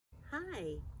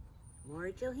Hi,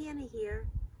 Morah Johanna here.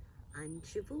 On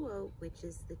Shavuot, which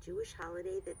is the Jewish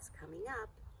holiday that's coming up,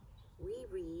 we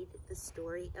read the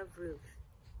story of Ruth.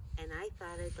 And I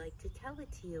thought I'd like to tell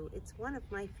it to you. It's one of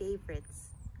my favorites.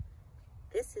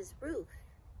 This is Ruth.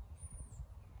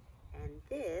 And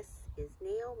this is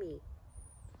Naomi.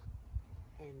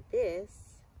 And this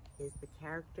is the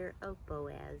character of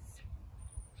Boaz.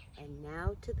 And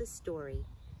now to the story.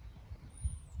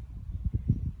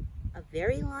 A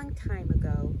very long time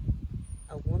ago,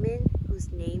 a woman whose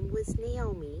name was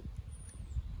Naomi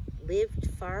lived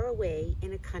far away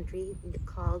in a country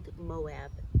called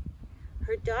Moab.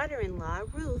 Her daughter-in-law,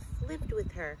 Ruth, lived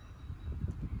with her.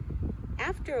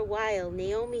 After a while,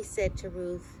 Naomi said to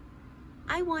Ruth,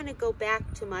 "I want to go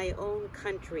back to my own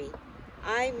country.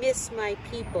 I miss my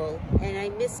people, and I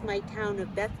miss my town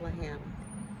of Bethlehem.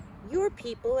 Your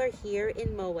people are here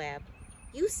in Moab.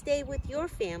 You stay with your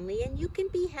family and you can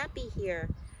be happy here.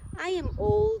 I am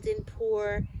old and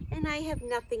poor and I have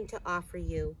nothing to offer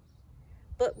you."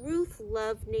 But Ruth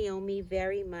loved Naomi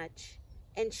very much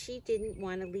and she didn't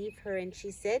want to leave her, and she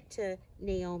said to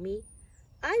Naomi,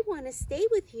 "I want to stay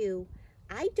with you.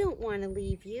 I don't want to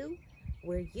leave you.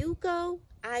 Where you go,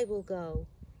 I will go.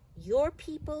 Your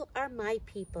people are my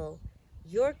people.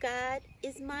 Your God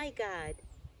is my God."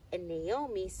 And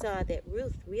Naomi saw that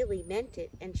Ruth really meant it,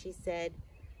 and she said,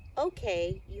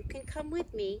 "Okay, you can come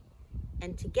with me."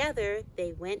 And together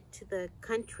they went to the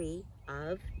country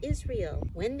of Israel.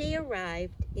 When they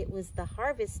arrived, it was the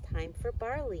harvest time for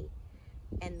barley,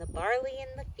 and the barley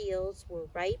in the fields were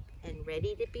ripe and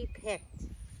ready to be picked.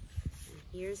 And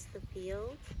here's the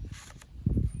field.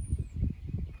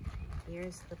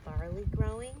 Here's the barley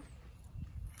growing.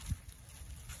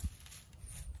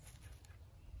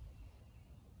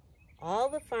 All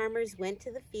the farmers went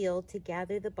to the field to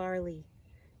gather the barley.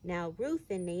 Now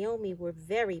Ruth and Naomi were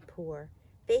very poor.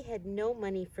 They had no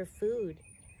money for food.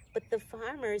 But the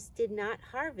farmers did not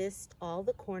harvest all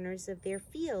the corners of their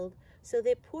field so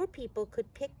that poor people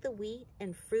could pick the wheat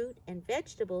and fruit and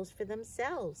vegetables for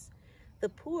themselves. The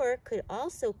poor could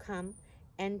also come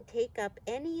and take up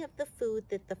any of the food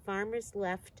that the farmers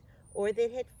left or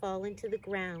that had fallen to the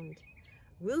ground.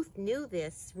 Ruth knew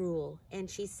this rule,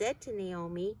 and she said to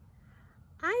Naomi,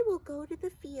 "I will go to the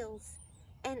fields,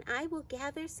 and I will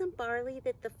gather some barley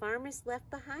that the farmers left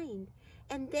behind,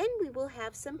 and then we will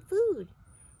have some food."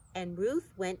 And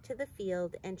Ruth went to the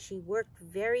field, and she worked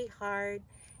very hard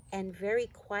and very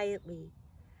quietly.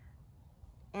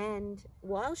 And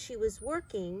while she was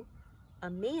working,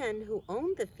 a man who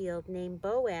owned the field named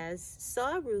Boaz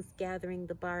saw Ruth gathering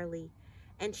the barley,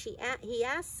 and he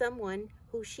asked someone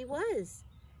who she was.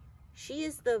 "She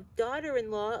is the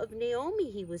daughter-in-law of Naomi,"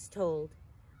 he was told.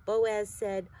 Boaz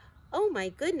said, "Oh my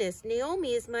goodness,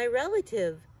 Naomi is my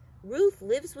relative. Ruth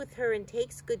lives with her and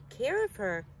takes good care of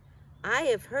her. I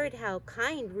have heard how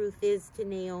kind Ruth is to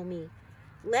Naomi.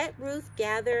 Let Ruth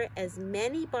gather as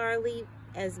many barley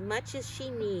as much as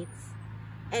she needs."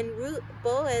 And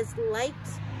Boaz liked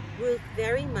Ruth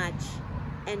very much,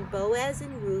 and Boaz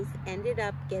and Ruth ended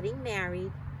up getting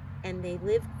married, and they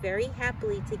lived very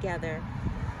happily together.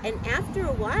 And after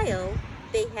a while,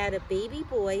 they had a baby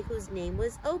boy whose name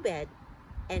was Obed.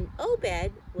 And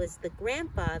Obed was the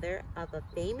grandfather of a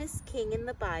famous king in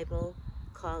the Bible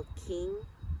called King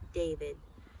David.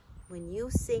 When you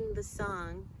sing the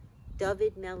song,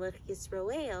 David Melech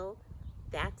Yisroel,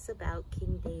 that's about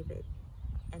King David.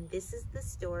 And this is the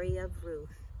story of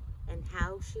Ruth and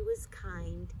how she was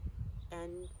kind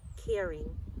and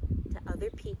caring to other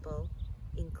people,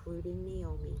 including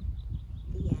Naomi.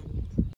 The end.